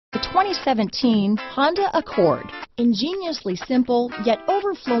2017 Honda Accord. Ingeniously simple, yet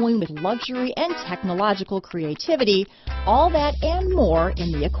overflowing with luxury and technological creativity, all that and more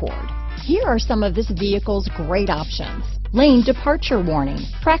in the Accord. Here are some of this vehicle's great options: lane departure warning,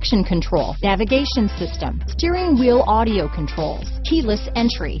 traction control, navigation system, steering wheel audio controls, keyless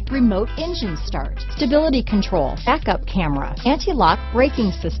entry, remote engine start, stability control, backup camera, anti-lock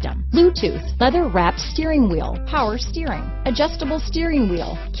braking system, Bluetooth, leather-wrapped steering wheel, power steering, adjustable steering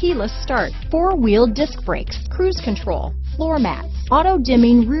wheel, keyless start, four-wheel disc brakes, cruise control, floor mats,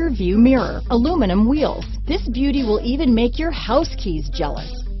 auto-dimming rear view mirror, aluminum wheels. This beauty will even make your house keys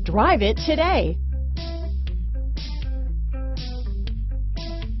jealous. Drive it today.